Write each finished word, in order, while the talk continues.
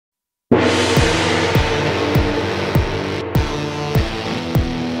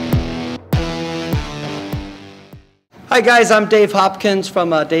Hi guys, I'm Dave Hopkins from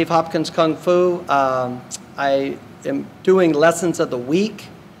Dave Hopkins Kung Fu. I am doing lessons of the week.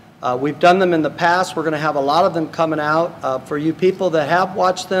 We've done them in the past. We're going to have a lot of them coming out. For you people that have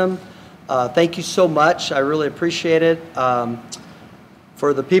watched them, thank you so much. I really appreciate it.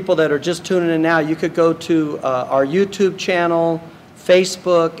 For the people that are just tuning in now, you could go to our YouTube channel,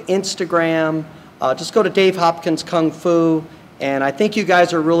 Facebook, Instagram. Just go to Dave Hopkins Kung Fu, and I think you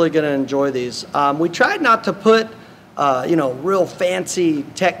guys are really going to enjoy these. We tried not to put real fancy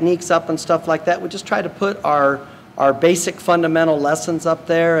techniques up and stuff like that. We just try to put our basic fundamental lessons up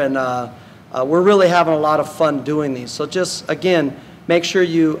there, and we're really having a lot of fun doing these. So just, again, make sure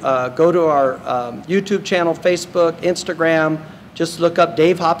you go to our YouTube channel, Facebook, Instagram. Just look up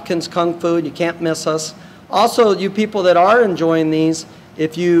Dave Hopkins Kung Fu. You can't miss us. Also, you people that are enjoying these,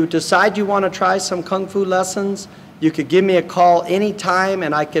 if you decide you want to try some Kung Fu lessons, you could give me a call anytime,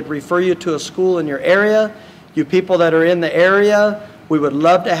 and I could refer you to a school in your area. You people that are in the area, we would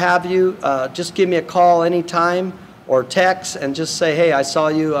love to have you. Just give me a call anytime or text and just say, hey, I saw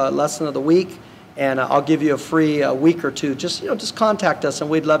you lesson of the week, and I'll give you a free week or two. Just contact us, and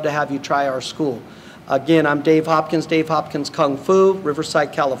we'd love to have you try our school. Again, I'm Dave Hopkins Kung Fu,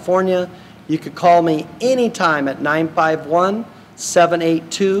 Riverside, California. You could call me anytime at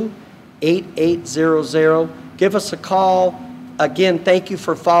 951-782-8800. Give us a call. Again, thank you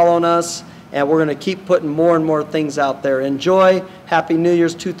for following us. And we're going to keep putting more and more things out there. Enjoy. Happy New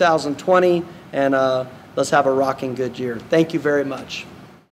Year's 2020. And let's have a rocking good year. Thank you very much.